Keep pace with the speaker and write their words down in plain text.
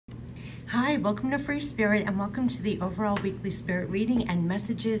Hi, welcome to Free Spirit and welcome to the overall weekly spirit reading and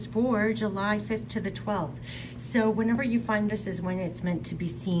messages for July 5th to the 12th. So whenever you find this is when it's meant to be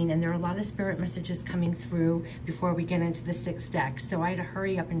seen, and there are a lot of spirit messages coming through before we get into the 6 decks. So I had to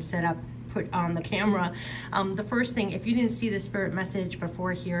hurry up and put on the camera. The first thing, if you didn't see the spirit message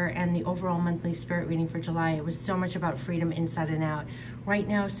before here and the overall monthly spirit reading for July, it was so much about freedom inside and out. Right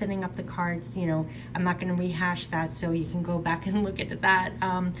now, setting up the cards, I'm not going to rehash that, so you can go back and look at that.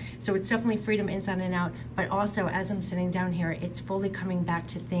 So it's definitely freedom inside and out, but also as I'm sitting down here, it's fully coming back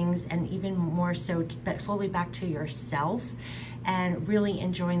to things, and even more so, fully back to yourself and really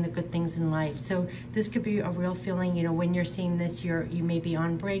enjoying the good things in life. So this could be a real feeling, when you're seeing this, you may be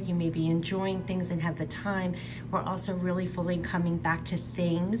on break, you may be enjoying things and have the time. We're also really fully coming back to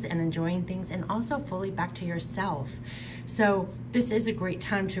things and enjoying things, and also fully back to yourself. So this is a great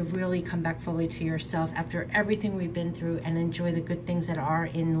time to really come back fully to yourself after everything we've been through and enjoy the good things that are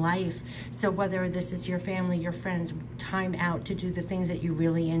in life. So whether this is your family, your friends, time out to do the things that you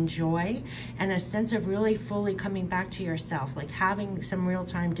really enjoy, and a sense of really fully coming back to yourself, like having some real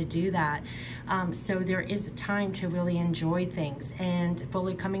time to do that. So there is a time to really enjoy things and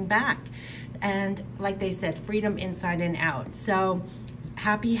fully coming back. And like they said, freedom inside and out. So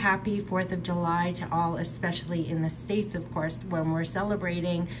happy 4th of July to all, especially in the States, of course, when we're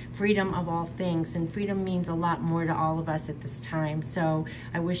celebrating freedom of all things. And freedom means a lot more to all of us at this time. So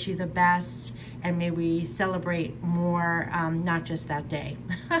I wish you the best, and may we celebrate more, not just that day,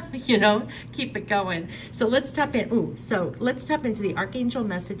 keep it going. So let's tap in. Let's tap into the Archangel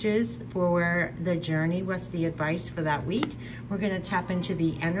Messages for the journey. What's the advice for that week? We're going to tap into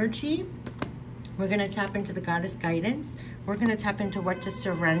the energy. We're going to tap into the Goddess guidance. We're going to tap into what to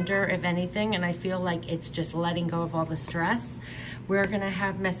surrender, if anything, and I feel like it's just letting go of all the stress. We're going to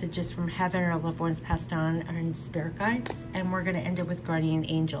have messages from heaven, our loved ones passed on, and spirit guides, and we're going to end it with guardian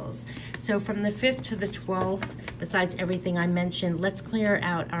angels. So from the 5th to the 12th, besides everything I mentioned, let's clear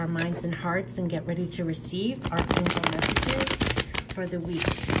out our minds and hearts and get ready to receive Archangel Messages for the week.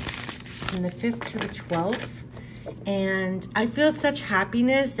 From the 5th to the 12th, and I feel such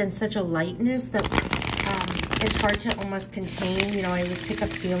happiness and such a lightness that it's hard to almost contain. I always pick up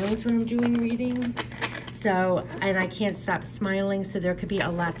feelings when I'm doing readings. So, and I can't stop smiling. So there could be a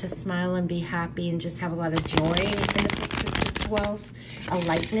lot to smile and be happy and just have a lot of joy in the 5th to the 12th, a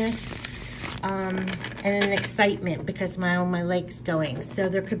lightness, and an excitement because my leg's going. So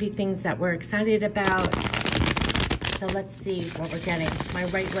there could be things that we're excited about. So let's see what we're getting. My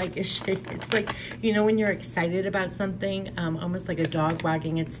right leg is shaking. It's like, when you're excited about something, almost like a dog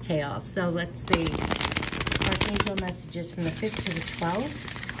wagging its tail. So let's see. Archangel Messages from the 5th to the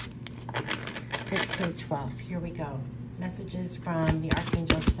 12th. 5th to the 12th. Here we go. Messages from the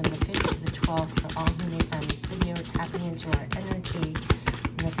Archangels from the 5th to the 12th for all who may find this video tapping into our energy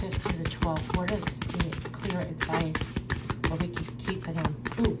from the 5th to the 12th. What is the clear advice? Or we could keep it on.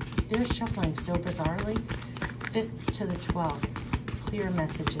 Ooh, they're shuffling so bizarrely. 5th to the 12th, clear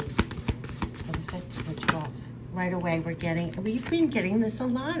messages for the 5th to the 12th. Right away, we've been getting this a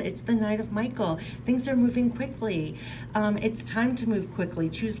lot. It's the night of Michael. Things are moving quickly. It's time to move quickly.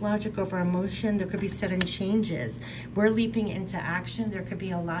 Choose logic over emotion. There could be sudden changes. We're leaping into action. There could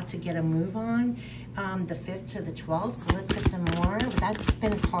be a lot to get a move on. The 5th to the 12th. So let's get some more. That's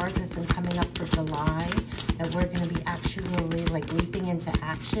been a card that's been coming up for July, that we're going to be actually like leaping into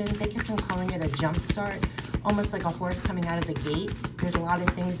action. They kept on calling it a jump start, almost like a horse coming out of the gate. There's a lot of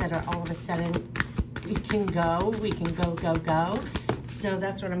things that are all of a sudden, we can go. So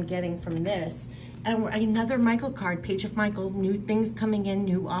that's what I'm getting from this. And another Michael card, Page of Michael, new things coming in,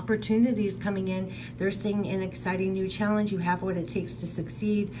 new opportunities coming in. They're saying an exciting new challenge. You have what it takes to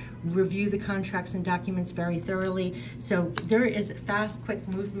succeed. Review the contracts and documents very thoroughly. So there is fast, quick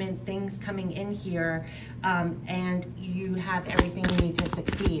movement, things coming in here, and you have everything you need to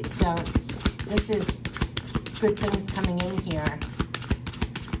succeed. So this is good things coming in here.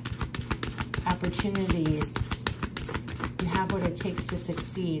 Opportunities. You have what it takes to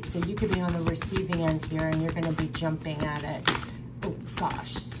succeed. So you could be on the receiving end here and you're going to be jumping at it. Oh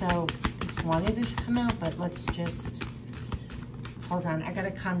gosh. So this wanted to come out, but let's just hold on. I got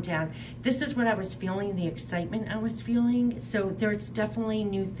to calm down. This is what I was feeling, the excitement I was feeling. So there's definitely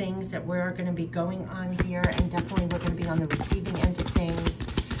new things that we're going to be going on here, and definitely we're going to be on the receiving end of things.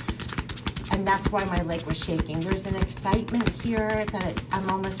 And that's why my leg was shaking. There's an excitement here that I'm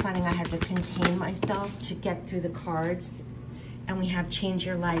almost finding I have to contain myself to get through the cards and we have change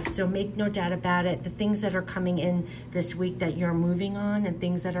your life. So make no doubt about it, the things that are coming in this week that you're moving on and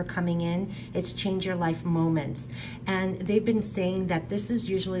things that are coming in, it's change your life moments. And they've been saying that this is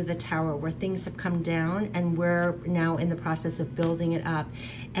usually the tower where things have come down and we're now in the process of building it up.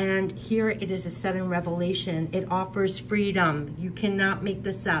 And here it is a sudden revelation. It offers freedom. You cannot make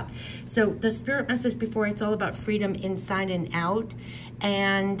this up. So the spirit message before, it's all about freedom inside and out.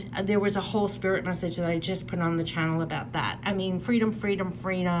 And there was a whole spirit message that I just put on the channel about that. I mean, freedom, freedom,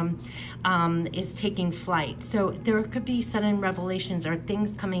 freedom is taking flight. So there could be sudden revelations or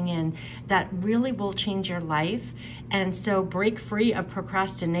things coming in that really will change your life. And so break free of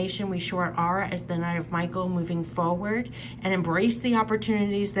procrastination. We sure are, as the Knight of Michael, moving forward, and embrace the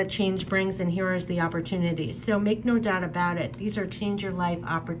opportunities that change brings. And here is the opportunities. So make no doubt about it. These are change your life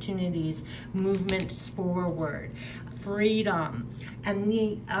opportunities, movements forward, freedom, and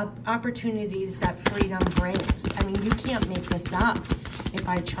the opportunities that freedom brings. I mean, you can't make this up if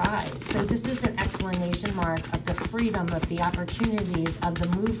I tried. So this is an exclamation mark of the freedom, of the opportunities, of the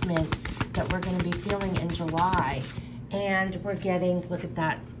movement that we're going to be feeling in July. And we're getting, look at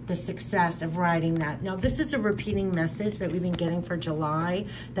that, the success of riding that. Now, this is a repeating message that we've been getting for July,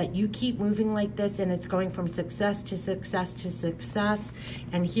 that you keep moving like this, and it's going from success to success to success.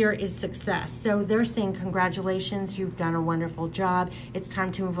 And here is success. So they're saying, congratulations, you've done a wonderful job. It's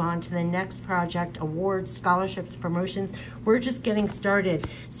time to move on to the next project, awards, scholarships, promotions. We're just getting started.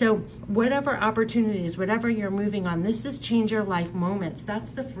 So whatever opportunities, whatever you're moving on, this is change your life moments.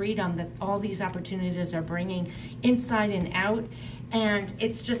 That's the freedom that all these opportunities are bringing inside and out. And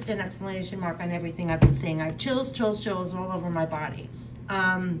it's just an exclamation mark on everything I've been saying. I have chills all over my body.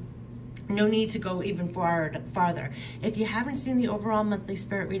 No need to go even farther. If you haven't seen the overall monthly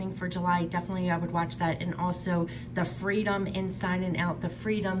spirit reading for July, definitely I would watch that. And also the freedom inside and out. The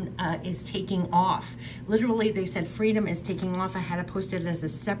freedom is taking off. Literally, they said freedom is taking off. I had to post it as a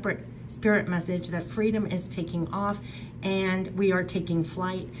separate spirit message that freedom is taking off and we are taking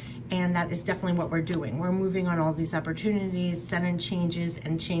flight. And that is definitely what we're doing. We're moving on all these opportunities, sudden changes,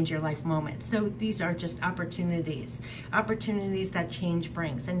 and change your life moments. So these are just opportunities that change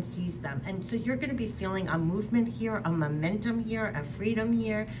brings, and seize them. And so you're going to be feeling a movement here, a momentum here, a freedom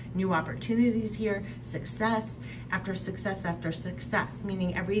here, new opportunities here, success after success after success,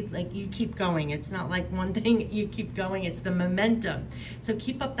 meaning like you keep going. It's not like one thing, you keep going. It's the momentum. So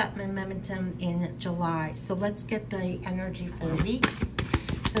keep up that momentum in July. So let's get the energy for the week.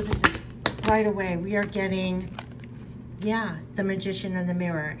 So this is right away, we are getting, the Magician and the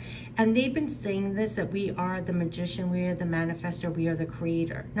Mirror. And they've been saying this, that we are the magician, we are the manifestor, we are the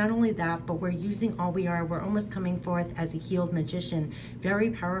creator. Not only that, but we're using all we are. We're almost coming forth as a healed magician.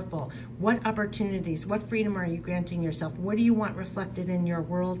 Very powerful. What opportunities, what freedom are you granting yourself? What do you want reflected in your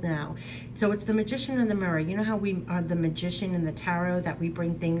world now? So it's the Magician and the Mirror. You know how we are the magician in the tarot, that we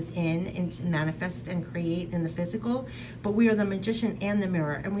bring things in and manifest and create in the physical? But we are the magician and the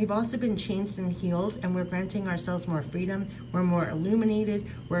mirror. And we've also been changed and healed, and we're granting ourselves more freedom. We're more illuminated.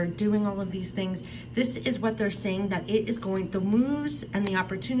 We're doing all of these things. This is what they're saying, that it is going, the moves and the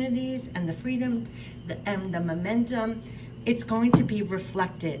opportunities and the freedom and the momentum, it's going to be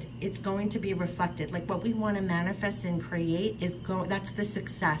reflected. It's going to be reflected. Like what we want to manifest and create is that's the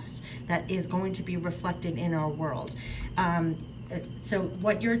success that is going to be reflected in our world. So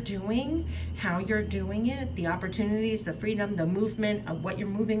what you're doing, how you're doing it, the opportunities, the freedom, the movement of what you're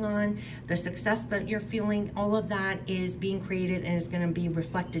moving on, the success that you're feeling, all of that is being created and is going to be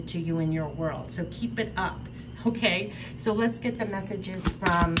reflected to you in your world. So keep it up. Okay, so let's get the messages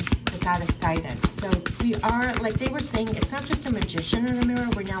from the Goddess Guidance. So we are, like they were saying, it's not just a magician in the mirror,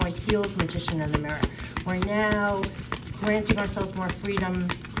 we're now a healed magician in the mirror. We're now granting ourselves more freedom.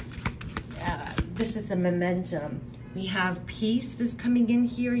 This is the momentum. We have peace that's coming in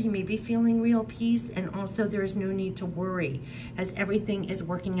here. You may be feeling real peace, and also there is no need to worry as everything is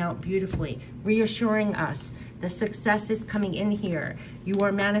working out beautifully, reassuring us the success is coming in here. You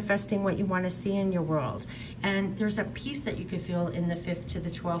are manifesting what you want to see in your world. And there's a peace that you could feel in the 5th to the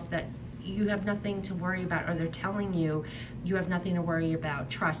 12th that you have nothing to worry about, or they're telling you you have nothing to worry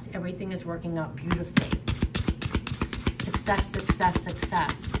about. Trust, everything is working out beautifully. Success, success,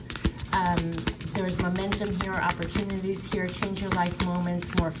 success. There's momentum here, opportunities here, change your life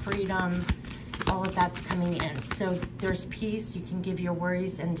moments, more freedom, all of that's coming in. So there's peace. You can give your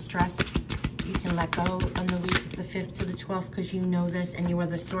worries and stress, you can let go on the week of the 5th to the 12th, because you know this and you are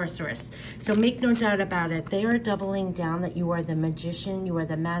the sorceress. So make no doubt about it. They are doubling down that you are the magician, you are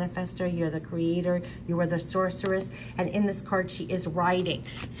the manifestor, you're the creator, you are the sorceress. And in this card, she is riding.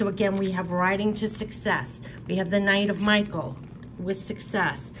 So again, we have riding to success. We have the Knight of Michael with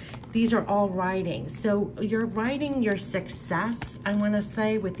success. These are all riding. So you're riding your success, I want to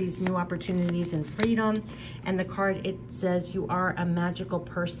say, with these new opportunities and freedom. And the card, it says you are a magical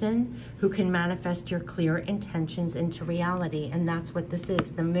person who can manifest your clear intentions into reality. And that's what this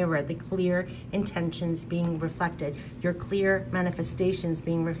is, the mirror, the clear intentions being reflected, your clear manifestations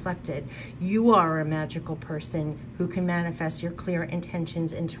being reflected. You are a magical person who can manifest your clear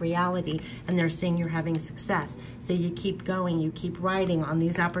intentions into reality. And they're saying you're having success. So you keep going, you keep riding on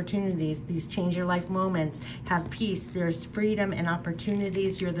these opportunities, these change your life moments. Have peace, there's freedom and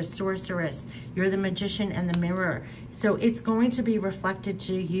opportunities. You're the sorceress, you're the magician and the mirror. So it's going to be reflected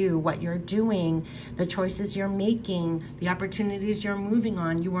to you, what you're doing, the choices you're making, the opportunities you're moving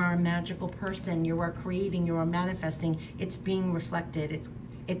on. You are a magical person, you are creating, you are manifesting. It's being reflected,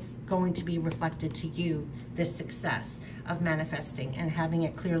 it's going to be reflected to you, this success of manifesting and having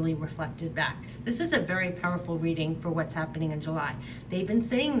it clearly reflected back. This is a very powerful reading for what's happening in July. They've been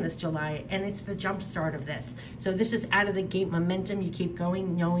saying this July, and it's the jump start of this. So this is out of the gate momentum. You keep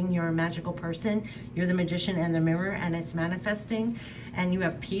going, knowing you're a magical person. You're the magician and the mirror, and it's manifesting. And you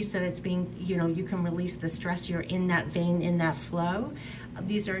have peace that it's being, you can release the stress. You're in that vein, in that flow.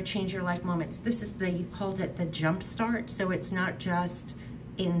 These are change your life moments. This is you called it the jump start. So it's not just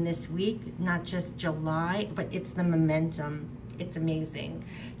in this week, not just July, but it's the momentum. It's amazing.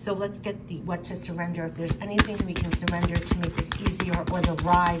 So let's get the what to surrender. If there's anything we can surrender to make this easier, or the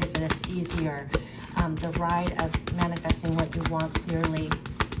ride of this easier, the ride of manifesting what you want clearly,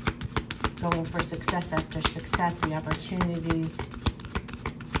 going for success after success, the opportunities,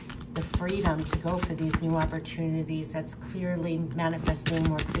 the freedom to go for these new opportunities. That's clearly manifesting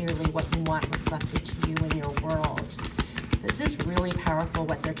more clearly what you want reflected to you in your world. This is really powerful,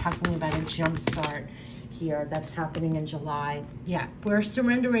 what they're talking about, a jump start here that's happening in July. Yeah, we're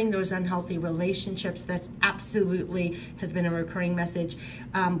surrendering those unhealthy relationships. That's absolutely has been a recurring message.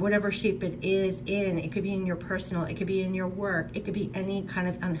 Whatever shape it is in, it could be in your personal, it could be in your work, it could be any kind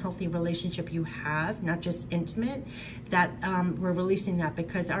of unhealthy relationship you have, not just intimate, that we're releasing that,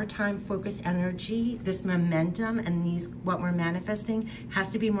 because our time, focus, energy, this momentum and what we're manifesting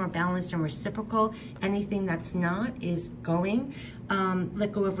has to be more balanced and reciprocal. Anything that's not is going.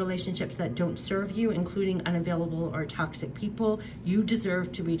 Let go of relationships that don't serve you, including unavailable or toxic people. You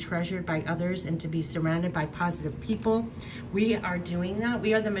deserve to be treasured by others and to be surrounded by positive people. We are doing that.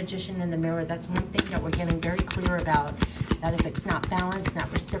 We are the magician in the mirror. That's one thing that we're getting very clear about, that if it's not balanced,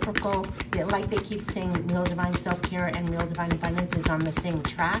 not reciprocal, like they keep saying, real divine self-care and real divine abundance is on the same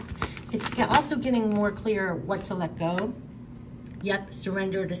track. It's also getting more clear what to let go. Yep,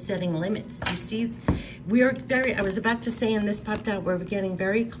 surrender to setting limits. You see, I was about to say, and this popped out, we're getting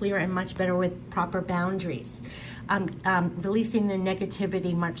very clear and much better with proper boundaries. Releasing the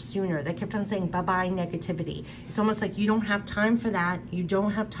negativity much sooner. They kept on saying, bye-bye negativity. It's almost like you don't have time for that. You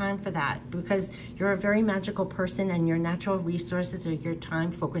don't have time for that, because you're a very magical person, and your natural resources are your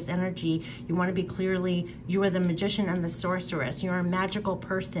time, focus, energy. You want to be clearly, you are the magician and the sorceress. You're a magical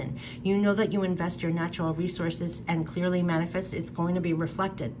person. You know that you invest your natural resources and clearly manifest, it's going to be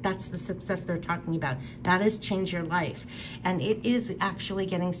reflected. That's the success they're talking about. That is change your life. And it is actually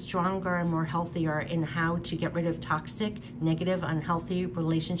getting stronger and more healthier in how to get rid of toxic, negative, unhealthy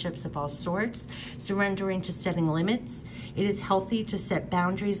relationships of all sorts, surrendering to setting limits. It is healthy to set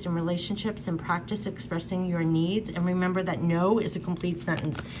boundaries in relationships and practice expressing your needs. And remember that no is a complete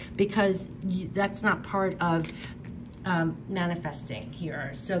sentence, because that's not part of manifesting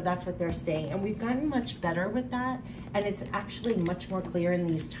here. So that's what they're saying. And we've gotten much better with that. And it's actually much more clear in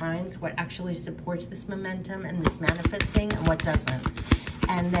these times what actually supports this momentum and this manifesting and what doesn't.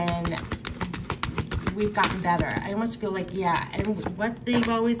 And then we've gotten better. I almost feel like, yeah, and what they've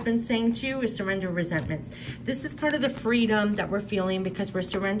always been saying too is surrender resentments. This is part of the freedom that we're feeling, because we're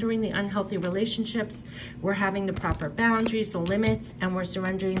surrendering the unhealthy relationships, we're having the proper boundaries, the limits, and we're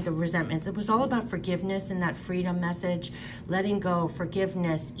surrendering the resentments. It was all about forgiveness in that freedom message, letting go,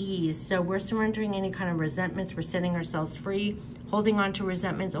 forgiveness, ease. So we're surrendering any kind of resentments. We're setting ourselves free. Holding on to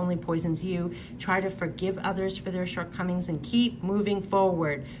resentments only poisons you. Try to forgive others for their shortcomings and keep moving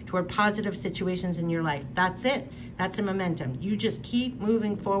forward toward positive situations in your life. That's it. That's a momentum. You just keep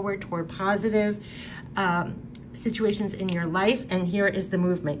moving forward toward positive situations in your life, and here is the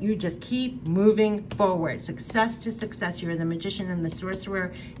movement. You just keep moving forward. Success to success. You're the magician and the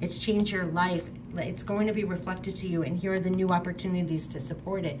sorcerer. It's changed your life. It's going to be reflected to you, and here are the new opportunities to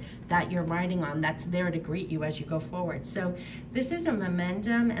support it that you're riding on. That's there to greet you as you go forward. So this is a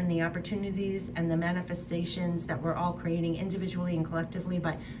momentum and the opportunities and the manifestations that we're all creating individually and collectively,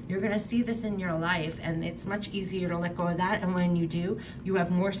 but you're going to see this in your life, and it's much easier to let go of that. And when you do, you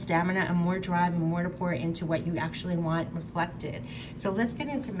have more stamina and more drive and more to pour into what you actually want reflected. So let's get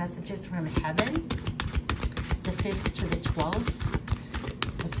into messages from heaven, the 5th to the 12th.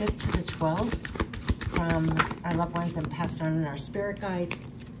 The 5th to the 12th from our loved ones and passed on in our spirit guides.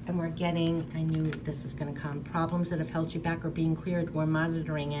 And we're getting, I knew this was going to come, problems that have held you back are being cleared. We're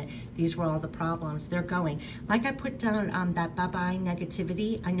monitoring it. These were all the problems. They're going. Like I put down that bye-bye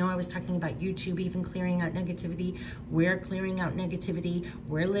negativity. I know I was talking about YouTube even clearing out negativity. We're clearing out negativity.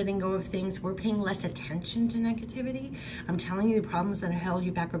 We're letting go of things. We're paying less attention to negativity. I'm telling you, the problems that have held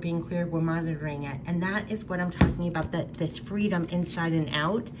you back are being cleared. We're monitoring it. And that is what I'm talking about, that this freedom inside and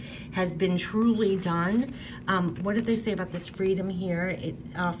out has been truly done. What did they say about this freedom here? It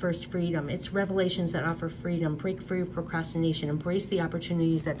offers freedom. It's revelations that offer freedom. Break free of procrastination. Embrace the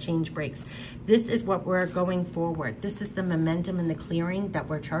opportunities that change breaks. This is what we're going forward. This is the momentum and the clearing that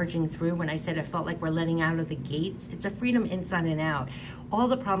we're charging through. When I said I felt like we're letting out of the gates, it's a freedom inside and out. All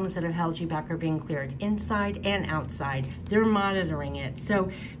the problems that have held you back are being cleared inside and outside. They're monitoring it. So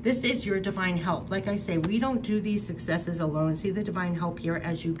this is your divine help. Like I say, we don't do these successes alone. See the divine help here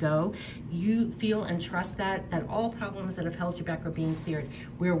as you go. You feel and trust that all problems that have held you back are being cleared.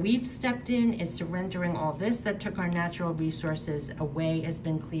 Where we've stepped in is surrendering all this that took our natural resources away has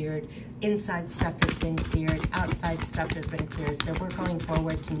been cleared. Inside stuff has been cleared. Outside stuff has been cleared. So we're going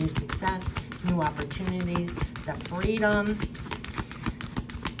forward to new success, new opportunities, the freedom.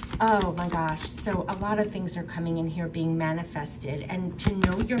 Oh my gosh, so a lot of things are coming in here being manifested, and to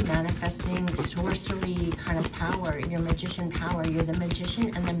know you're manifesting sorcery kind of power, your magician power, you're the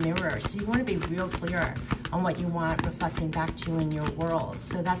magician and the mirror, so you want to be real clear on what you want reflecting back to you in your world.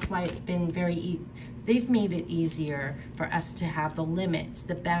 So that's why it's been they've made it easier for us to have the limits,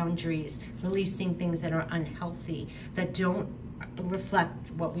 the boundaries, releasing things that are unhealthy, that don't reflect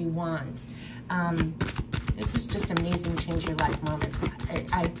what we want. This is just amazing change your life moments.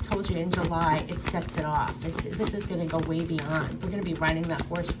 I told you in July, it sets it off. This is going to go way beyond. We're going to be riding that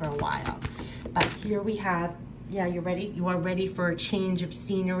horse for a while. But here we have, yeah, you're ready? You are ready for a change of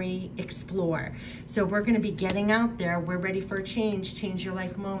scenery, explore. So we're going to be getting out there. We're ready for a change your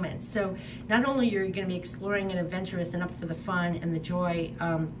life moments. So not only are you going to be exploring and adventurous and up for the fun and the joy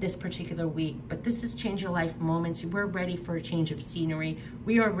this particular week, but this is change your life moments. We're ready for a change of scenery.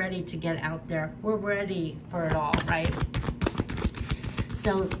 We are ready to get out there. We're ready for it all, right?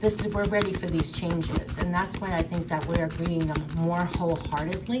 So we're ready for these changes. And that's why I think that we're greeting them more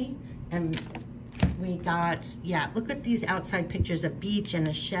wholeheartedly. And we got, yeah, look at these outside pictures, a beach and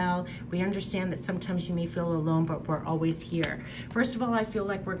a shell. We understand that sometimes you may feel alone, but we're always here. First of all, I feel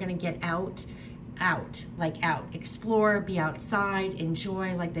like we're going to get out, explore, be outside,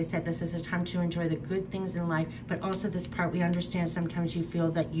 enjoy. Like they said, this is a time to enjoy the good things in life, but also this part, we understand sometimes you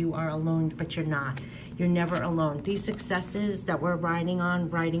feel that you are alone, but you're not. You're never alone. These successes that we're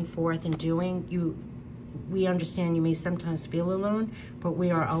riding forth and doing, we understand you may sometimes feel alone, but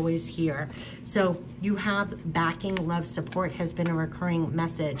we are always here. So you have backing, love, support has been a recurring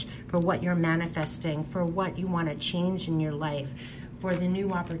message for what you're manifesting, for what you want to change in your life, for the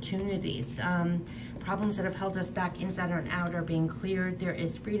new opportunities. Problems that have held us back inside and out are being cleared. There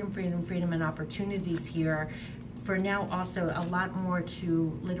is freedom, freedom, freedom, and opportunities here. For now, also a lot more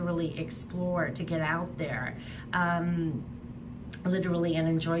to literally explore, to get out there. Literally, and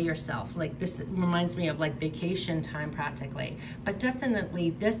enjoy yourself. Like, this reminds me of like vacation time practically, but definitely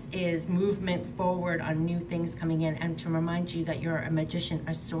this is movement forward on new things coming in, and to remind you that you're a magician,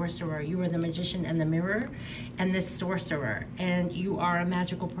 a sorcerer. You are the magician and the mirror and the sorcerer, and you are a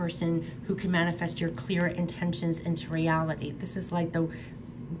magical person who can manifest your clear intentions into reality. This is like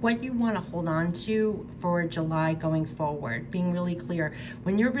what you want to hold on to for July going forward, being really clear.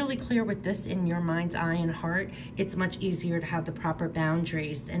 When you're really clear with this in your mind's eye and heart, it's much easier to have the proper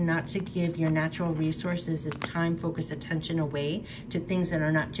boundaries and not to give your natural resources of time, focus, attention away to things that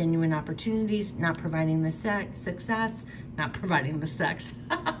are not genuine opportunities, not providing the success, not providing the sex.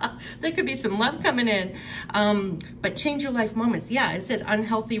 There could be some love coming in. But change your life moments. Yeah, it said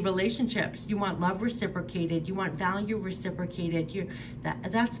unhealthy relationships. You want love reciprocated. You want value reciprocated.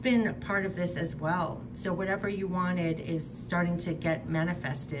 That's been part of this as well. So whatever you wanted is starting to get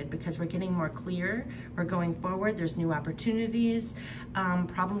manifested because we're getting more clear. We're going forward. There's new opportunities.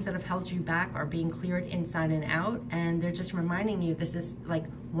 Problems that have held you back are being cleared inside and out. And they're just reminding you this is like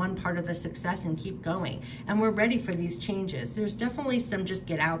one part of the success, and keep going. And we're ready for these changes. There's definitely some just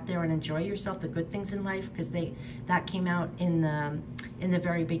get out there and enjoy yourself, the good things in life, because that came out in the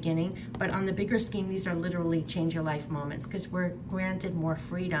very beginning. But on the bigger scheme, these are literally change your life moments because we're granted more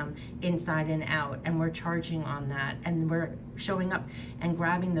freedom inside and out, and we're charging on that, and we're showing up and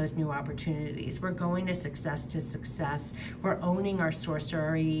grabbing those new opportunities. We're going to success. We're owning our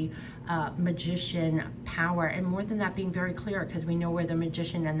sorcery, magician power, and more than that, being very clear, because we know we're the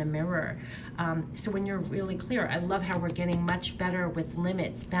magician and the mirror. So when you're really clear, I love how we're getting much better with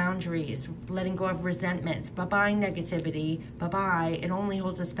limits, boundaries, letting go of resentments. Bye-bye negativity, bye-bye. It only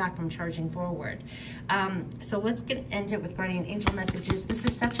holds us back from charging forward. So let's end it with guardian angel messages. This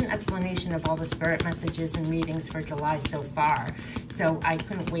is such an explanation of all the spirit messages and readings for July so far. So I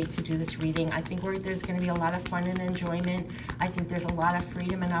couldn't wait to do this reading. I think there's going to be a lot of fun and enjoyment. I think there's a lot of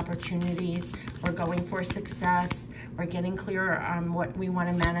freedom and opportunities. We're going for success. We're getting clearer on what we want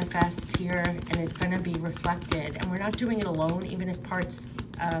to manifest here, and it's going to be reflected. And we're not doing it alone, even if parts,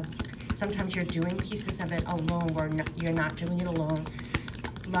 sometimes you're doing pieces of it alone. You're not doing it alone.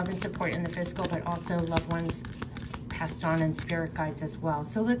 Love and support in the physical, but also loved ones passed on and spirit guides as well.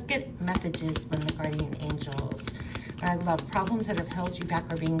 So let's get messages from the guardian angels. I love problems that have held you back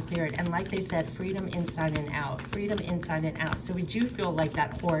are being cleared. And like they said, freedom inside and out. Freedom inside and out. So we do feel like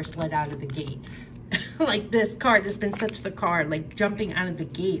that horse let out of the gate. Like this card has been such the card, like jumping out of the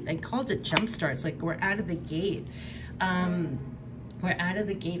gate. They called it jump starts, like we're out of the gate. We're out of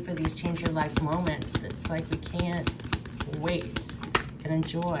the gate for these change your life moments. It's like we can't wait and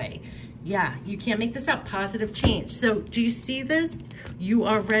enjoy. Yeah, you can't make this up. Positive change. So do you see this? You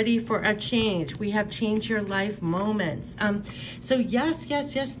are ready for a change. We have change your life moments. So yes,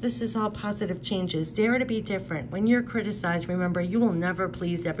 this is all positive changes. Dare to be different. When you're criticized, remember, you will never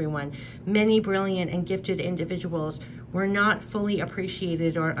please everyone. Many brilliant and gifted individuals were not fully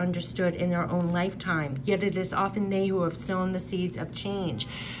appreciated or understood in their own lifetime, yet it is often they who have sown the seeds of change.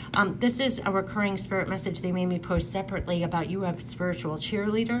 This is a recurring spirit message they made me post separately about you have spiritual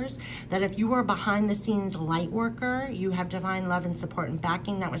cheerleaders, that if you are behind the scenes light worker, you have divine love and support and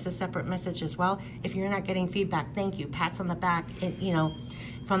backing. That was a separate message as well. If you're not getting feedback, thank you. Pats on the back,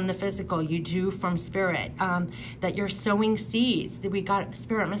 from the physical, you do from spirit, that you're sowing seeds. We got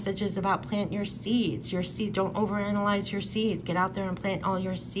spirit messages about plant your seeds. Your seed, don't overanalyze your seeds. Get out there and plant all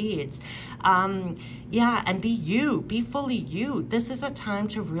your seeds. Yeah, and be you, be fully you. This is a time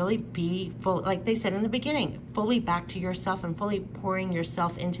to really be full, like they said in the beginning, fully back to yourself and fully pouring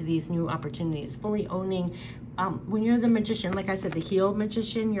yourself into these new opportunities, fully owning. When you're the magician, like I said, the healed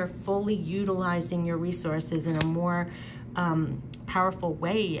magician, you're fully utilizing your resources in a more powerful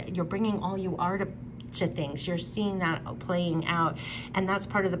way. You're bringing all you are to things. You're seeing that playing out, and that's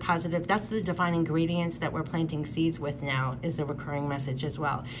part of the positive. That's the divine ingredients that we're planting seeds with now, is a recurring message as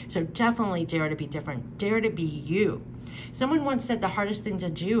well. So definitely dare to be different. Dare to be you. Someone once said the hardest thing to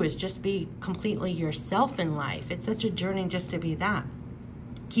do is just be completely yourself in life. It's such a journey just to be that.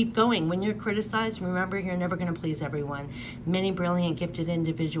 Keep going. When you're criticized, remember, you're never going to please everyone. Many brilliant, gifted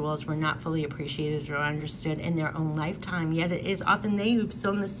individuals were not fully appreciated or understood in their own lifetime, yet it is often they who've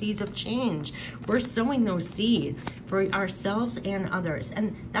sown the seeds of change. We're sowing those seeds for ourselves and others.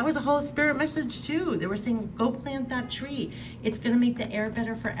 And that was a whole spirit message too. They were saying, go plant that tree. It's going to make the air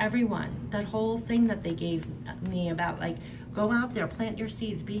better for everyone. That whole thing that they gave me about, like, go out there, plant your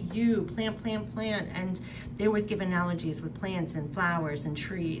seeds, be you, plant. And they always give analogies with plants and flowers and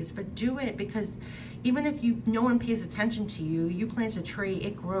trees, but do it, because even if no one pays attention to you, you plant a tree,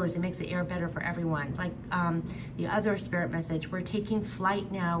 it grows, it makes the air better for everyone. Like the other spirit message, we're taking flight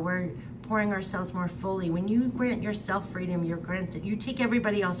now, we're pouring ourselves more fully. When you grant yourself freedom, you take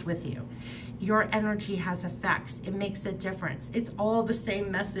everybody else with you. Your energy has effects. It makes a difference. It's all the same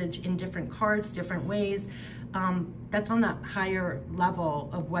message in different cards, different ways. That's on the higher level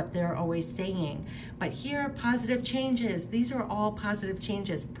of what they're always saying. But here, positive changes. These are all positive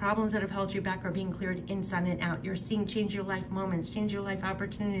changes. Problems that have held you back are being cleared inside and out. You're seeing change your life moments, change your life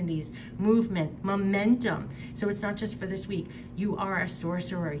opportunities, movement, momentum. So it's not just for this week. You are a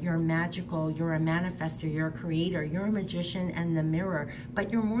sorcerer. You're magical. You're a manifester. You're a creator. You're a magician and the mirror. But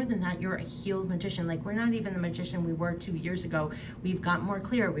you're more than that. You're a healed magician. Like, we're not even the magician we were 2 years ago. We've gotten more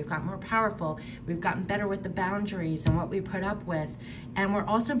clear. We've gotten more powerful. We've gotten better with the boundaries and what we put up with, and we're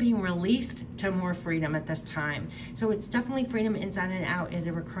also being released to more freedom at this time. So it's definitely freedom inside and out is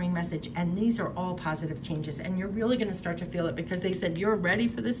a recurring message, and these are all positive changes, and you're really going to start to feel it, because they said you're ready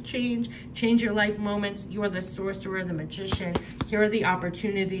for this change your life moments. You are the sorcerer, the magician. Here are the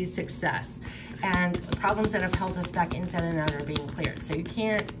opportunities, success, and the problems that have held us back inside and out are being cleared. So you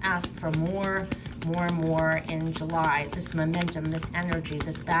can't ask for more and more in July. This momentum, this energy,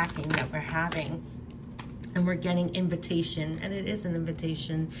 this backing that we're having. And we're getting invitation, and it is an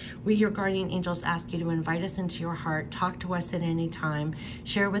invitation. We, your guardian angels, ask you to invite us into your heart, talk to us at any time,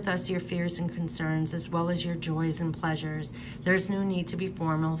 share with us your fears and concerns, as well as your joys and pleasures. There's no need to be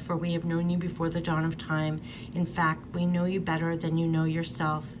formal, for we have known you before the dawn of time. In fact, we know you better than you know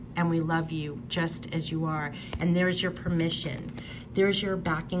yourself, and we love you just as you are. And there's your permission. There's your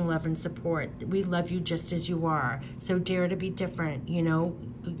backing, love, and support. We love you just as you are. So dare to be different. You know,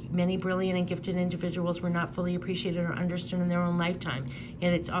 many brilliant and gifted individuals were not fully appreciated or understood in their own lifetime.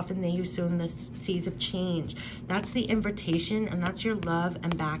 Yet it's often they who sow in the seeds of change. That's the invitation, and that's your love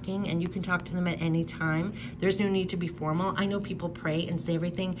and backing, and you can talk to them at any time. There's no need to be formal. I know people pray and say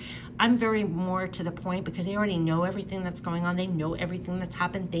everything. I'm very more to the point because they already know everything that's going on. They know everything that's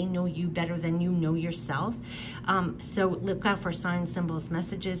happened. They know you better than you know yourself. So look out for signs, symbols,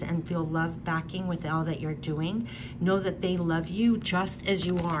 messages, and feel love backing with all that you're doing. Know that they love you just as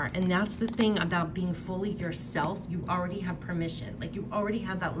you are. And that's the thing about being fully yourself. You already have permission. Like, you already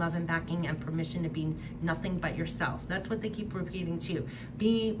have that love and backing and permission to be nothing but yourself. That's what they keep repeating to you.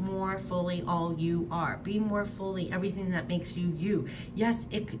 Be more fully all you are. Be more fully everything that makes you you. Yes,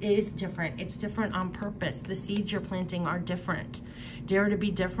 it is different. It's different on purpose. The seeds you're planting are different. Dare to be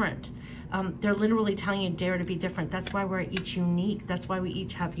different. They're literally telling you, dare to be different. That's why we're each unique. That's why we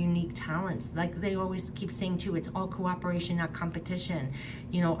each have unique talents. Like they always keep saying too, it's all cooperation, not competition.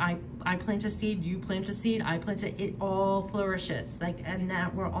 You know, I plant a seed, you plant a seed, I plant it all flourishes. Like, and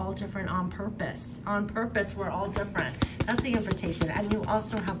that we're all different on purpose. On purpose, we're all different. That's the invitation. And you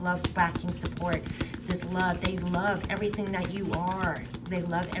also have love, backing, support. This love, they love everything that you are. They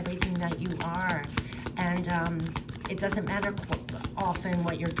love everything that you are. And it doesn't matter often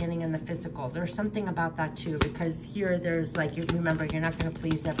what you're getting in the physical. There's something about that too, because here there's like, you remember, you're not going to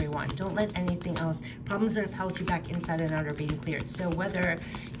please everyone. Don't let anything else, problems that have held you back inside and out are being cleared. So whether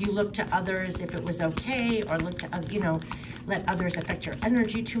you look to others if it was okay, or look to, you know, let others affect your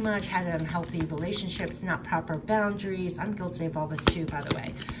energy too much, had unhealthy relationships, not proper boundaries. I'm guilty of all this too, by the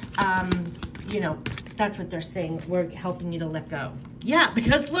way. You know, that's what they're saying. We're helping you to let go. Yeah,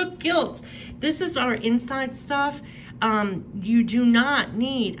 because look, guilt. This is our inside stuff. You do not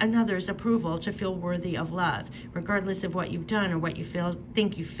need another's approval to feel worthy of love, regardless of what you've done or what you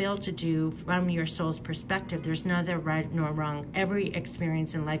think you failed to do from your soul's perspective. There's neither right nor wrong. Every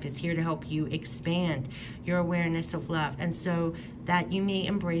experience in life is here to help you expand your awareness of love, and so that you may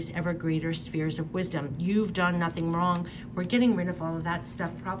embrace ever greater spheres of wisdom. You've done nothing wrong. We're getting rid of all of that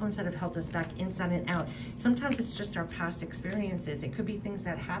stuff, problems that have held us back inside and out. Sometimes it's just our past experiences. It could be things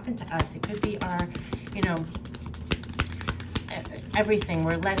that happened to us. It could be our, you know, everything.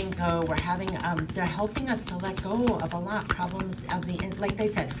 We're letting go. We're having, they're helping us to let go of a lot. Problems of the, like they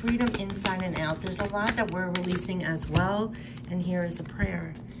said, freedom inside and out. There's a lot that we're releasing as well. And here is a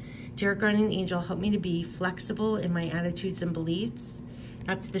prayer. Dear guardian angel, help me to be flexible in my attitudes and beliefs.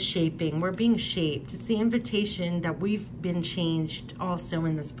 That's the shaping. We're being shaped. It's the invitation that we've been changed also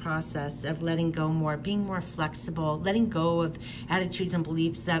in this process of letting go more, being more flexible, letting go of attitudes and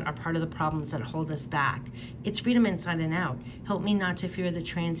beliefs that are part of the problems that hold us back. It's freedom inside and out. Help me not to fear the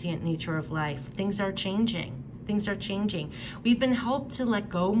transient nature of life. Things are changing. Things are changing. We've been helped to let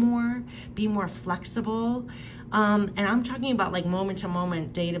go more, be more flexible. And I'm talking about like moment to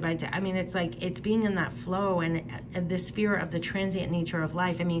moment, day by day. I mean, it's like, it's being in that flow and this fear of the transient nature of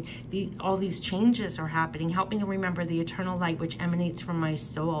life. I mean, all these changes are happening. Help me to remember the eternal light which emanates from my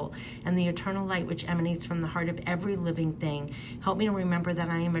soul and the eternal light which emanates from the heart of every living thing. Help me to remember that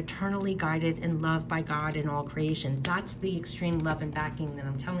I am eternally guided and loved by God in all creation. That's the extreme love and backing that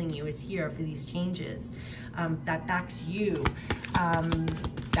I'm telling you is here for these changes. That backs you.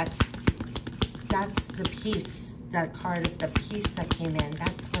 That's the peace, that card of the peace that came in.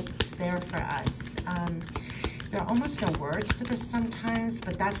 That's what's there for us. There are almost no words for this sometimes,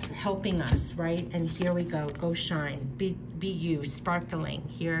 but that's helping us, right? And here we go. Go shine. Be you, sparkling.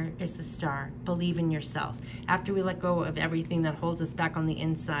 Here is the star. Believe in yourself. After we let go of everything that holds us back on the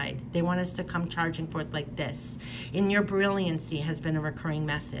inside, they want us to come charging forth like this. In your brilliancy has been a recurring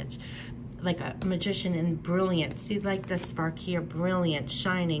message. Like a magician in brilliant. See, like the spark here, brilliant,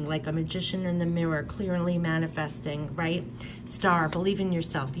 shining, like a magician in the mirror, clearly manifesting, right? Star, believe in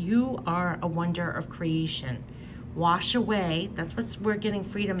yourself. You are a wonder of creation. Wash away, that's what we're getting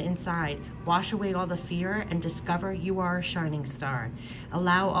freedom inside. Wash away all the fear and discover you are a shining star.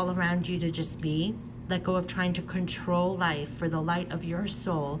 Allow all around you to just be. Let go of trying to control life, for the light of your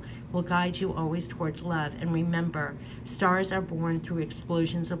soul will guide you always towards love. And remember, stars are born through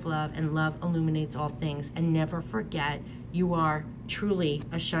explosions of love, and love illuminates all things. And never forget, you are truly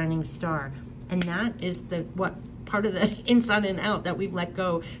a shining star. And that is what part of the inside and out that we've let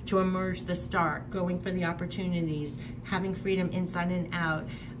go to emerge the star, going for the opportunities, having freedom inside and out.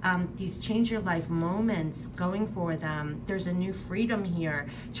 These change your life moments, going for them. There's a new freedom here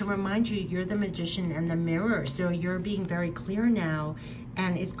to remind you you're the magician and the mirror. So you're being very clear now,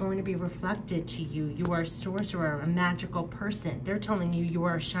 and it's going to be reflected to you. You are a sorcerer, a magical person. They're telling you you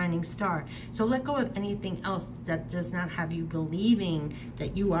are a shining star. So let go of anything else that does not have you believing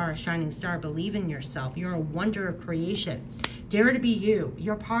that you are a shining star. Believe in yourself. You're a wonder of creation. Dare to be you.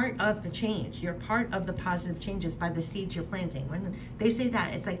 You're part of the change. You're part of the positive changes by the seeds you're planting. When they say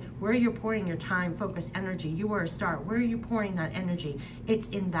that, it's like, where you're pouring your time, focus, energy. You are a star. Where are you pouring that energy? It's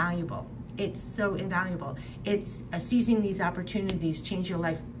invaluable. It's so invaluable. It's seizing these opportunities, change your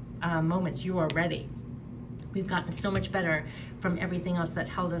life moments. You are ready. We've gotten so much better from everything else that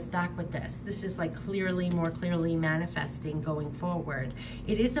held us back with this. This is like more clearly manifesting going forward.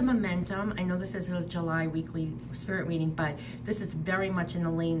 It is a momentum. I know this is a July weekly spirit reading, but this is very much in the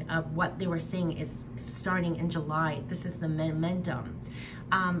lane of what they were saying is starting in July. This is the momentum.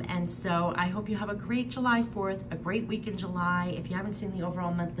 And so I hope you have a great July 4th, a great week in July. If you haven't seen the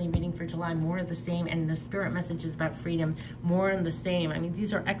overall monthly reading for July, more of the same. And the spirit messages about freedom, more of the same. I mean,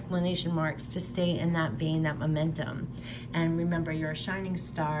 these are exclamation marks to stay in that vein, that momentum. And remember, you're a shining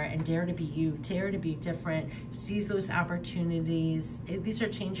star, and dare to be you, dare to be different, seize those opportunities. These are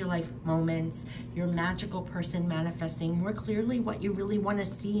change your life moments. You're a magical person manifesting more clearly what you really want to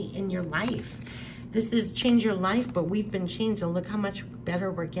see in your life. This is change your life, but we've been changed, and look how much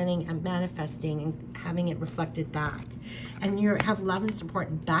better we're getting at manifesting and having it reflected back. And you have love and support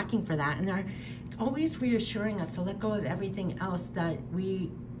and backing for that. And they're always reassuring us to let go of everything else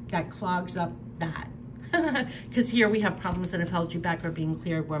that clogs up that. Because here we have problems that have held you back are being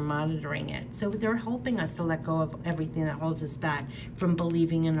cleared. We're monitoring it. So they're helping us to let go of everything that holds us back from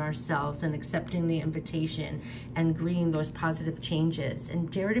believing in ourselves and accepting the invitation and greeting those positive changes.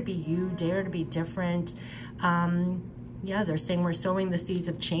 And dare to be you, dare to be different. Yeah, they're saying we're sowing the seeds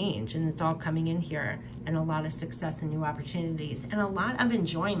of change, and it's all coming in here, and a lot of success and new opportunities and a lot of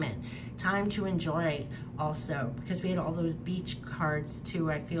enjoyment. Time to enjoy also, because we had all those beach cards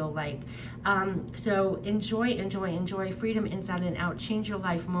too, I feel like. So enjoy freedom inside and out. Change your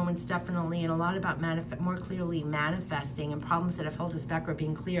life moments, definitely, and a lot about more clearly manifesting, and problems that have held us back are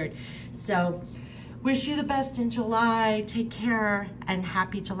being cleared. So wish you the best in July. Take care, and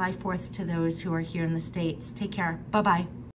happy July 4th to those who are here in the States. Take care. Bye-bye.